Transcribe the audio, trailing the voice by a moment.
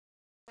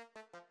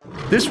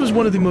This was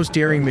one of the most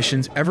daring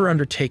missions ever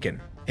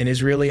undertaken, an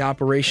Israeli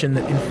operation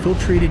that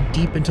infiltrated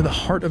deep into the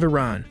heart of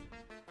Iran.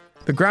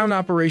 The ground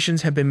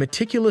operations have been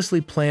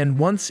meticulously planned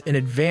once in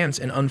advance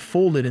and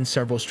unfolded in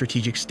several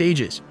strategic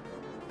stages.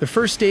 The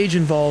first stage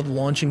involved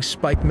launching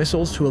spike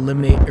missiles to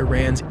eliminate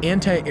Iran's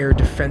anti-air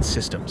defense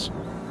systems.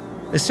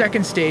 The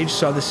second stage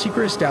saw the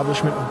secret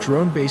establishment of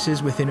drone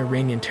bases within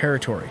Iranian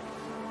territory.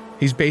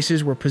 These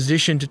bases were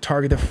positioned to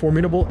target the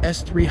Formidable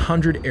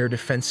S-300 air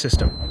defense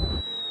system.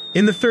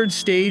 In the third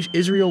stage,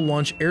 Israel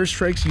launched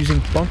airstrikes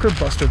using bunker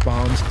buster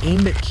bombs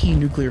aimed at key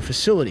nuclear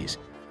facilities,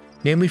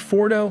 namely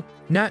Fordow,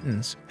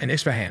 Natanz, and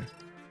Isfahan.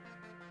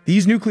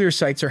 These nuclear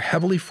sites are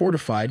heavily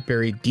fortified,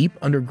 buried deep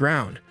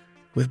underground,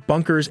 with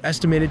bunkers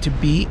estimated to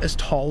be as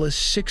tall as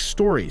 6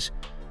 stories.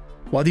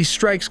 While these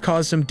strikes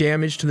caused some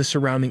damage to the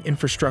surrounding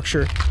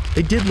infrastructure,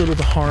 they did little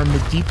to harm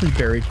the deeply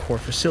buried core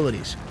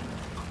facilities.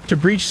 To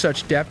breach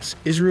such depths,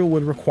 Israel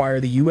would require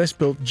the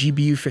US-built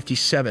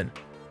GBU-57,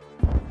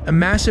 a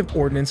massive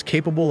ordnance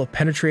capable of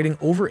penetrating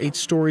over 8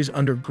 stories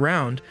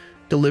underground,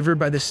 delivered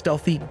by the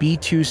stealthy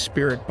B-2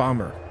 Spirit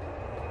bomber.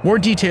 More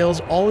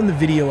details all in the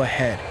video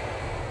ahead.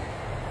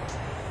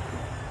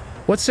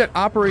 What set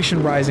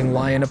Operation Rising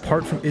Lion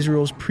apart from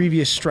Israel's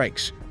previous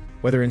strikes,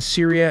 whether in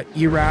Syria,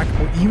 Iraq,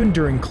 or even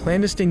during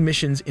clandestine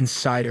missions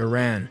inside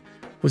Iran,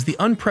 was the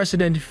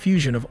unprecedented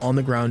fusion of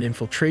on-the-ground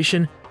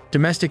infiltration,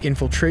 domestic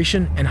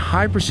infiltration, and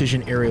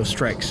high-precision aerial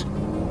strikes.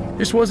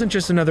 This wasn't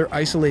just another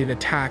isolated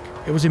attack,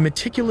 it was a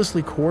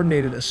meticulously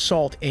coordinated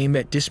assault aimed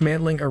at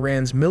dismantling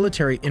Iran's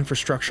military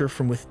infrastructure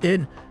from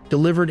within,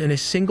 delivered in a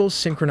single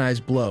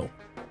synchronized blow.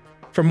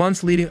 For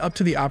months leading up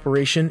to the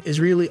operation,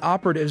 Israeli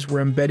operatives were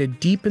embedded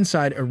deep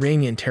inside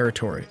Iranian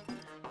territory.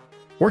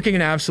 Working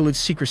in absolute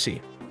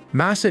secrecy,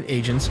 Mossad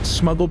agents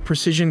smuggled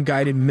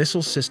precision-guided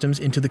missile systems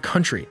into the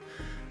country.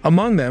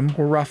 Among them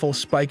were Rafale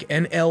Spike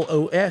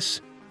NLOS,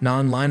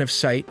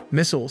 non-line-of-sight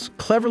missiles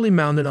cleverly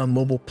mounted on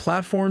mobile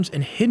platforms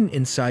and hidden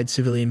inside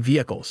civilian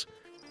vehicles.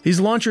 These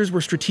launchers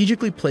were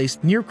strategically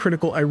placed near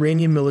critical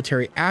Iranian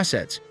military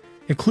assets,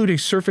 including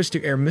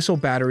surface-to-air missile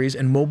batteries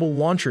and mobile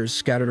launchers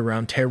scattered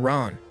around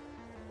Tehran.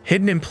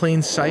 Hidden in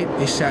plain sight,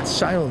 they sat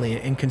silently in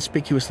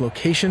inconspicuous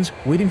locations,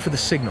 waiting for the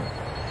signal.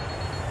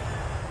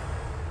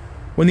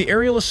 When the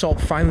aerial assault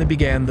finally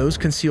began, those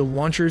concealed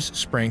launchers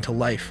sprang to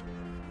life.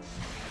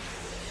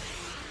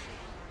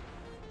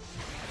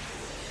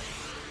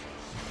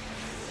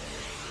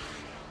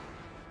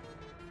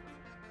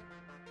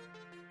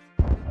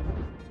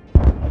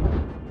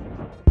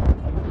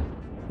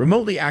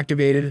 Remotely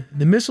activated,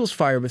 the missiles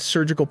fired with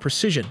surgical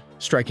precision,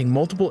 striking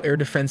multiple air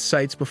defense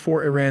sites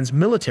before Iran's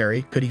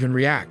military could even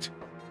react.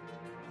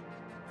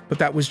 But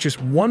that was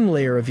just one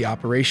layer of the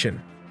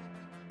operation.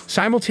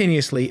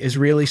 Simultaneously,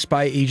 Israeli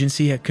spy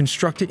agency had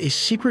constructed a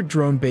secret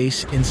drone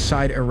base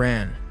inside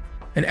Iran,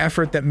 an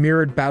effort that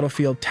mirrored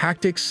battlefield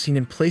tactics seen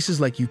in places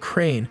like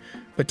Ukraine,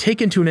 but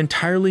taken to an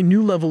entirely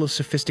new level of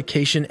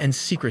sophistication and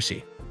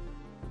secrecy.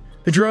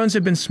 The drones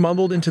had been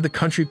smuggled into the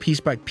country piece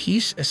by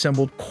piece,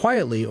 assembled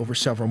quietly over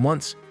several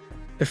months.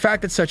 The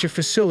fact that such a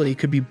facility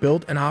could be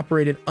built and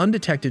operated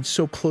undetected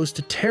so close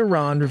to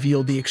Tehran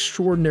revealed the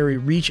extraordinary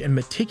reach and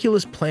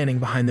meticulous planning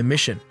behind the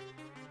mission.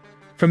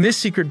 From this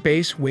secret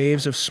base,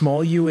 waves of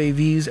small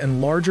UAVs and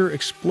larger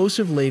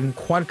explosive-laden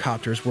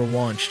quadcopters were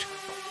launched.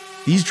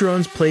 These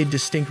drones played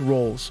distinct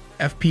roles.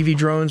 FPV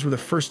drones were the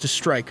first to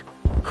strike,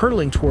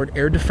 hurtling toward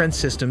air defense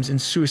systems in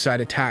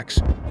suicide attacks,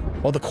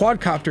 while the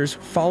quadcopters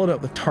followed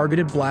up with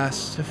targeted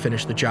blasts to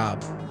finish the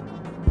job.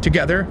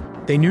 Together,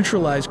 they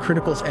neutralized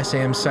critical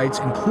SAM sites,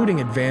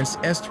 including advanced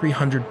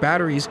S-300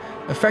 batteries,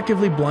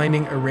 effectively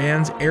blinding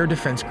Iran's air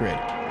defense grid.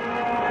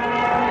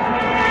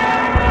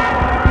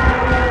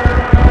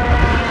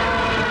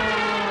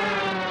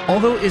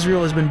 Although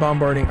Israel has been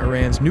bombarding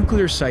Iran's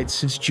nuclear sites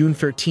since June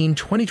 13,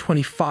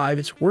 2025,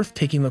 it's worth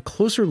taking a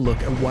closer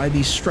look at why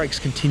these strikes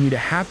continue to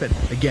happen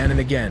again and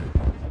again.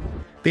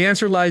 The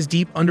answer lies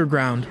deep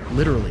underground,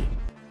 literally.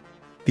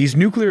 These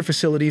nuclear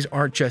facilities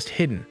aren't just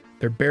hidden,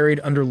 they're buried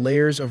under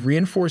layers of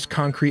reinforced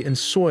concrete and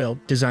soil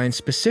designed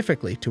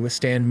specifically to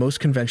withstand most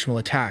conventional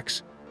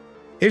attacks.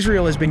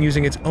 Israel has been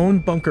using its own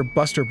bunker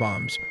buster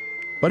bombs,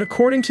 but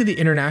according to the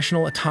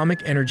International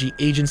Atomic Energy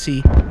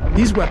Agency,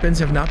 these weapons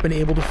have not been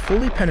able to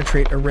fully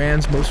penetrate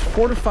Iran's most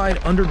fortified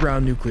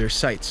underground nuclear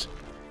sites.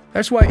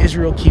 That's why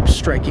Israel keeps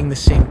striking the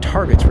same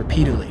targets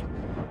repeatedly.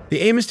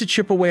 The aim is to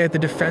chip away at the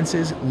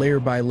defenses layer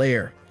by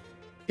layer.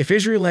 If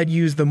Israel had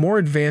used the more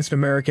advanced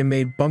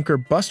American-made bunker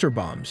buster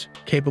bombs,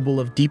 capable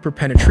of deeper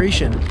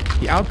penetration,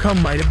 the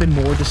outcome might have been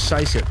more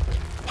decisive,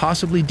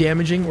 possibly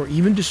damaging or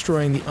even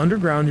destroying the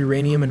underground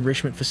uranium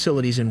enrichment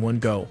facilities in one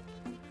go.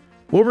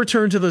 We'll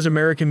return to those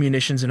American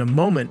munitions in a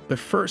moment, but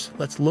first,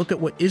 let's look at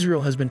what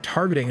Israel has been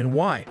targeting and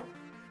why.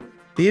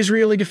 The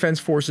Israeli Defense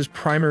Forces'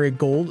 primary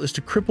goal is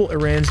to cripple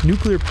Iran's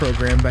nuclear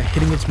program by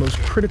hitting its most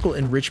critical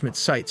enrichment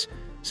sites,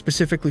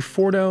 specifically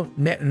Fordow,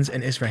 Natanz,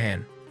 and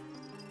Isfahan.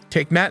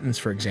 Take Natanz,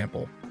 for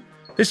example.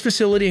 This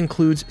facility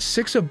includes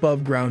 6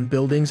 above-ground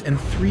buildings and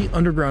 3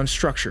 underground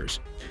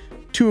structures.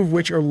 two of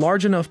which are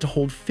large enough to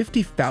hold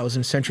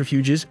 50,000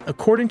 centrifuges,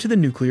 according to the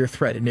Nuclear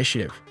Threat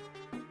Initiative.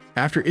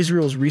 After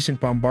Israel's recent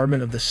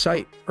bombardment of the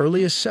site,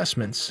 early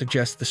assessments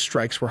suggest the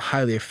strikes were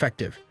highly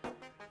effective.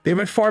 They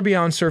went far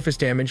beyond surface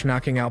damage,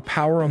 knocking out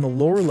power on the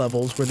lower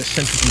levels where the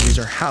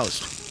centrifuges are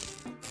housed.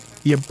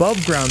 The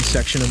above-ground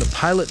section of the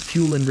pilot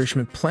fuel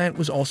enrichment plant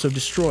was also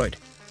destroyed.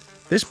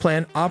 This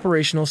plant,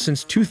 operational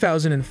since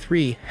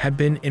 2003, had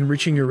been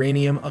enriching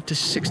uranium up to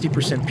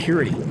 60%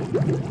 purity.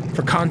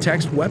 For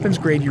context,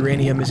 weapons-grade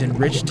uranium is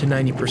enriched to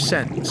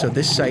 90%, so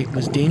this site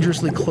was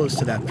dangerously close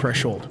to that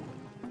threshold.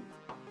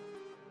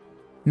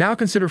 Now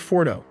consider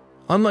Fordow.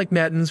 Unlike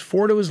Natanz,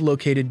 Fordow is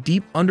located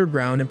deep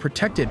underground and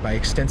protected by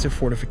extensive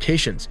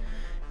fortifications.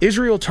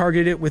 Israel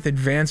targeted it with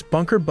advanced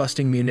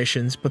bunker-busting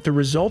munitions, but the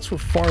results were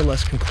far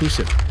less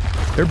conclusive.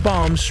 Their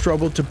bombs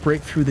struggled to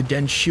break through the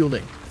dense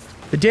shielding.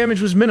 The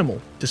damage was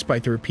minimal,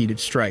 despite the repeated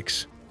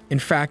strikes. In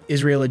fact,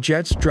 Israeli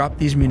jets dropped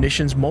these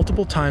munitions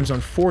multiple times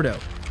on Fordow,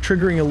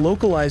 triggering a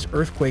localized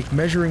earthquake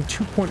measuring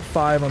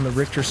 2.5 on the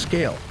Richter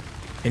scale,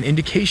 an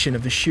indication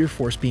of the shear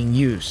force being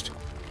used.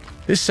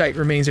 This site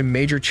remains a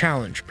major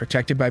challenge,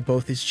 protected by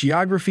both its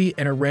geography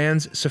and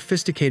Iran's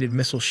sophisticated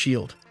missile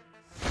shield.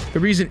 The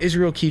reason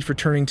Israel keeps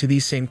returning to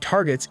these same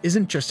targets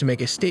isn't just to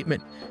make a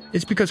statement,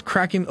 it's because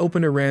cracking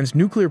open Iran's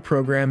nuclear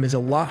program is a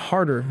lot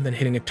harder than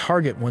hitting a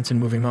target once and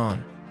moving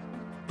on.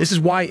 This is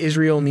why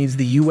Israel needs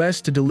the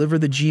US to deliver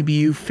the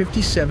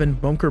GBU-57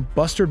 bunker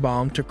buster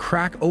bomb to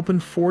crack open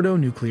Fordow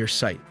nuclear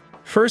site.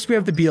 First, we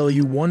have the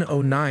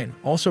BLU-109,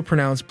 also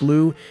pronounced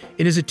blue.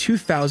 It is a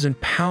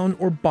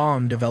 2,000-pound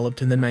bomb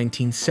developed in the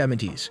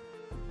 1970s.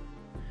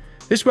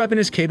 This weapon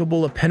is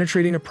capable of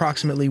penetrating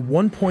approximately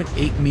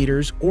 1.8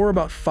 meters or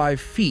about 5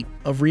 feet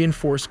of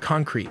reinforced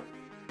concrete.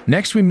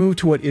 Next, we move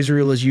to what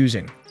Israel is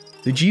using,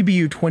 the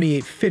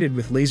GBU-28 fitted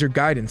with laser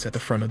guidance at the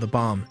front of the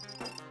bomb.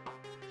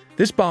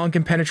 This bomb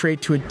can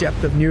penetrate to a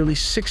depth of nearly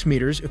 6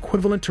 meters,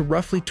 equivalent to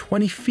roughly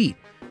 20 feet,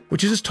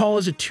 which is as tall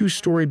as a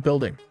 2-story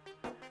building.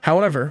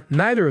 However,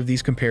 neither of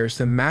these compares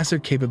to the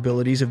massive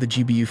capabilities of the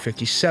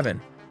GBU-57,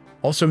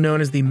 also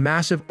known as the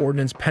Massive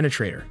Ordnance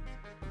Penetrator.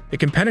 It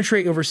can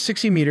penetrate over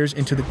 60 meters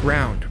into the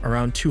ground,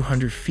 around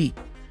 200 feet.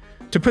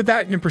 To put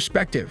that in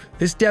perspective,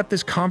 this depth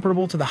is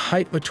comparable to the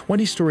height of a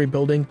 20-story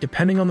building,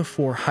 depending on the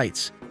floor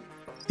heights.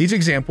 These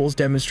examples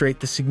demonstrate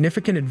the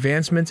significant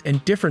advancements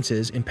and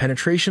differences in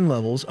penetration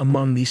levels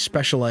among these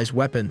specialized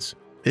weapons.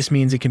 This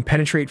means it can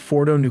penetrate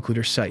Fordow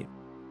nuclear site.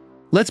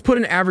 Let's put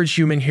an average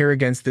human here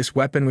against this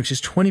weapon, which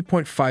is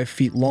 20.5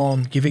 feet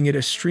long, giving it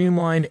a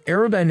streamlined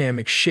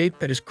aerodynamic shape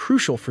that is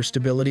crucial for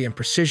stability and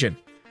precision.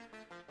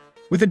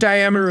 With a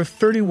diameter of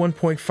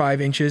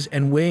 31.5 inches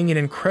and weighing an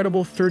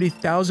incredible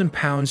 30,000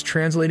 pounds,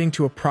 translating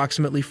to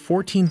approximately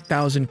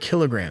 14,000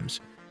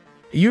 kilograms,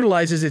 it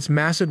utilizes its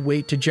massive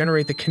weight to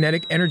generate the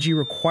kinetic energy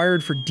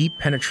required for deep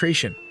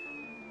penetration.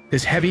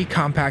 This heavy,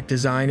 compact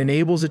design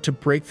enables it to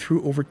break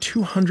through over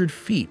 200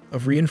 feet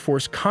of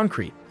reinforced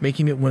concrete,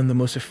 making it one of the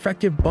most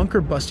effective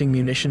bunker-busting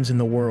munitions in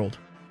the world.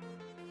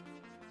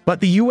 But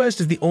the US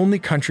is the only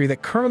country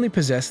that currently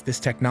possesses this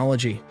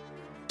technology.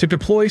 To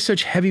deploy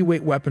such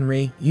heavyweight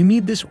weaponry, you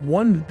need this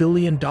 $1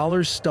 billion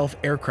stealth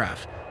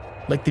aircraft,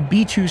 like the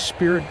B-2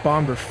 Spirit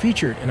bomber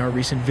featured in our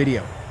recent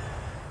video.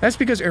 That's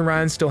because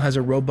Iran still has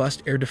a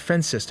robust air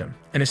defense system,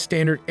 and a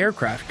standard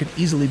aircraft could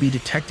easily be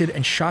detected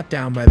and shot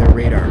down by their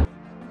radar.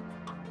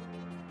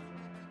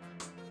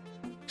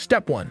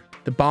 Step 1.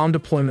 The bomb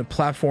deployment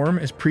platform.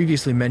 As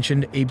previously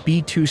mentioned, a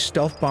B-2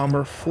 stealth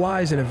bomber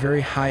flies at a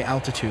very high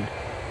altitude.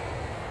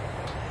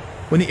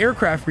 When the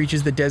aircraft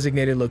reaches the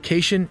designated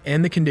location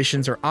and the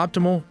conditions are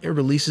optimal, it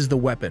releases the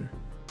weapon.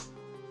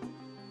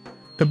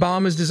 The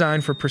bomb is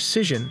designed for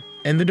precision,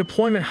 and the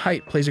deployment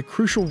height plays a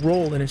crucial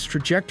role in its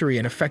trajectory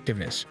and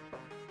effectiveness.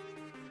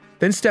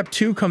 Then step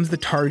 2 comes the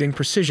targeting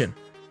precision.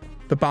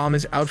 The bomb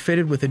is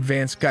outfitted with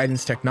advanced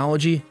guidance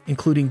technology,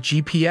 including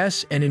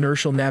GPS and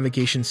inertial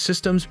navigation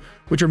systems,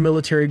 which are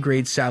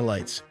military-grade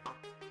satellites.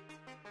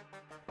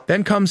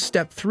 Then comes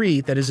step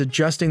 3, that is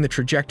adjusting the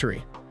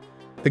trajectory.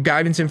 The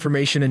guidance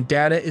information and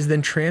data is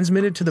then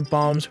transmitted to the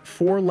bomb's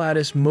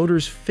 4-lattice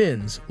motors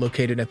fins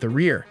located at the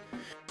rear.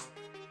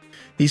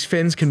 These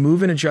fins can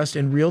move and adjust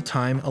in real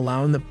time,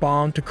 allowing the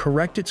bomb to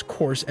correct its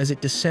course as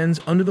it descends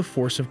under the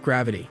force of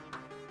gravity.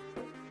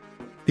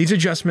 These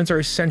adjustments are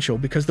essential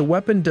because the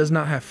weapon does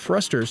not have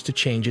thrusters to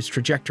change its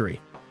trajectory.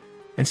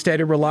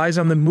 Instead, it relies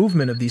on the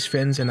movement of these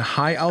fins and a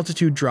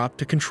high-altitude drop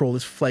to control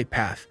its flight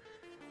path.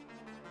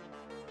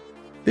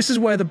 This is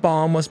why the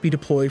bomb must be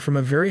deployed from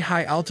a very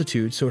high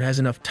altitude so it has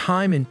enough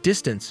time and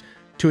distance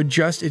to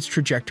adjust its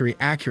trajectory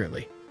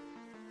accurately.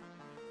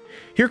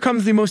 Here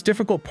comes the most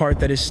difficult part,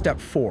 that is step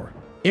 4,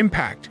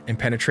 impact and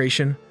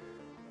penetration.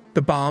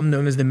 The bomb,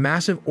 known as the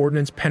Massive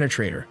Ordnance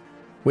Penetrator,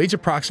 weighs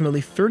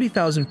approximately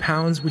 30,000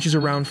 pounds, which is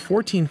around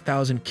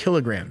 14,000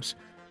 kilograms.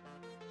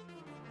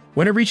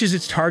 When it reaches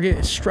its target,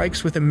 it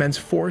strikes with immense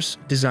force,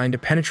 designed to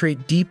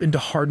penetrate deep into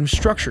hardened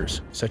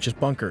structures, such as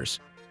bunkers.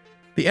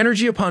 The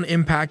energy upon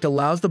impact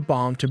allows the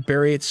bomb to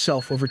bury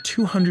itself over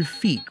 200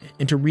 feet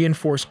into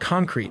reinforced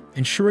concrete,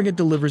 ensuring it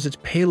delivers its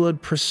payload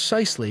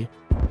precisely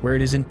where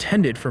it is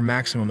intended for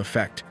maximum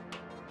effect.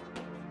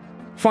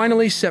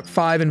 Finally, Step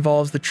 5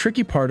 involves the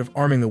tricky part of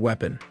arming the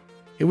weapon.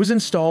 It was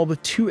installed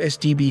with 2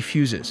 SDB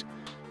fuses.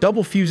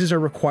 Double fuses are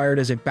required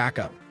as a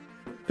backup.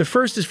 The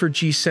first is for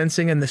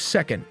G-sensing and the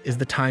second is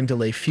the time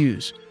delay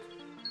fuse.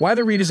 Why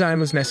the redesign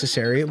was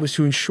necessary, it was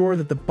to ensure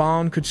that the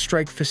bomb could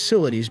strike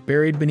facilities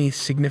buried beneath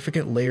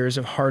significant layers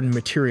of hardened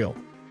material.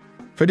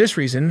 For this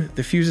reason,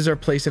 the fuses are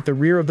placed at the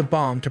rear of the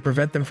bomb to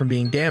prevent them from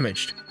being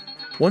damaged.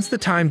 Once the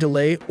time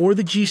delay or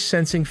the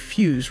G-sensing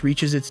fuse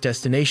reaches its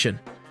destination,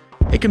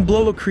 it can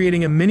blow up,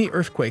 creating a mini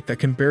earthquake that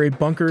can bury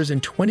bunkers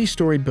and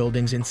 20-story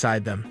buildings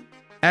inside them.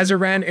 As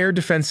Iran air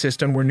defense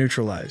system were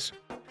neutralized.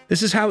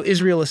 This is how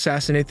Israel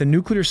assassinate the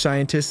nuclear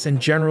scientists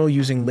and general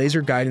using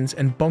laser guidance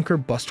and bunker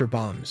buster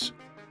bombs.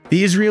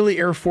 The Israeli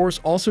Air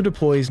Force also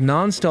deploys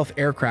non-stealth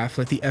aircraft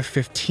like the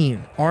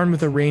F-15, armed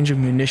with a range of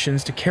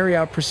munitions to carry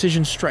out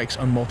precision strikes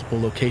on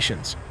multiple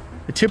locations.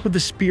 The tip of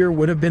the spear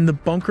would have been the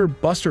bunker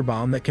buster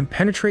bomb that can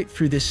penetrate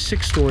through this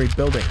 6-story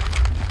building.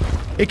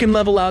 It can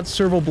level out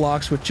several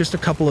blocks with just a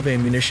couple of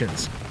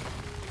ammunitions.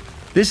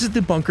 This is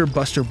the bunker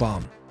buster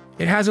bomb.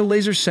 It has a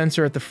laser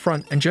sensor at the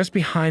front, and just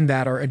behind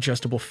that are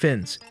adjustable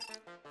fins.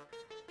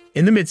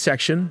 In the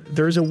midsection,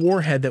 there is a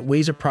warhead that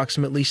weighs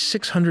approximately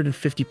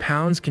 650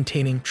 pounds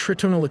containing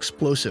tritonal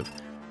explosive.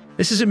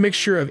 This is a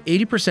mixture of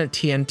 80%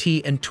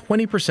 TNT and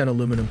 20%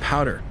 aluminum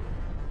powder.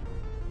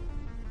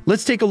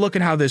 Let's take a look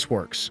at how this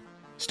works.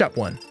 Step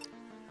 1.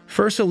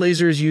 First, a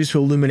laser is used to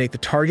illuminate the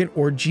target,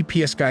 or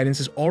GPS guidance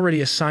is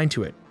already assigned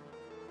to it.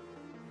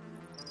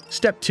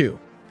 Step 2.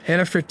 An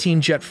F-15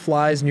 jet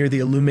flies near the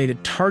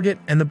illuminated target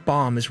and the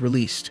bomb is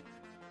released.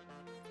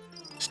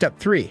 Step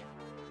 3.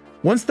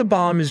 Once the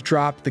bomb is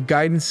dropped, the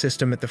guidance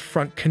system at the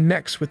front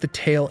connects with the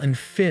tail and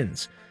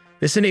fins.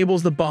 This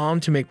enables the bomb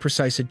to make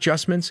precise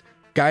adjustments,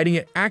 guiding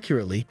it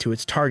accurately to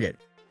its target.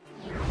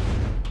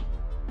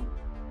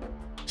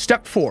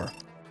 Step 4.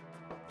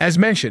 As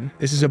mentioned,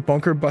 this is a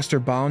bunker buster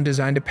bomb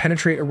designed to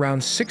penetrate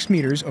around 6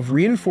 meters of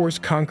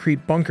reinforced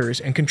concrete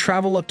bunkers and can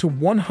travel up to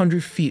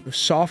 100 feet of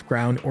soft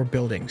ground or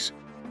buildings.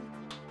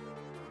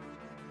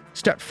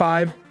 Step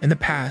 5. In the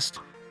past,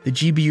 the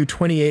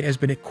GBU-28 has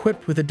been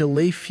equipped with a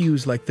delay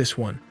fuse like this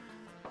one,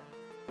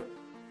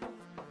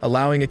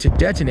 allowing it to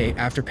detonate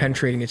after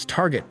penetrating its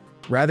target,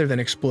 rather than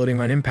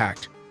exploding on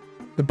impact.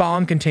 The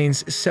bomb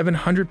contains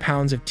 700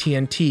 pounds of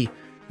TNT,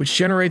 which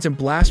generates a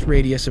blast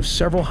radius of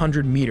several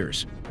hundred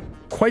meters,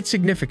 quite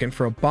significant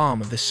for a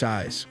bomb of this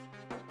size.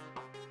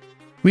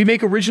 We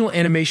make original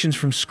animations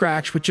from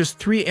scratch with just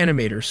 3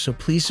 animators, so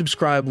please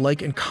subscribe,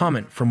 like, and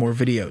comment for more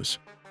videos.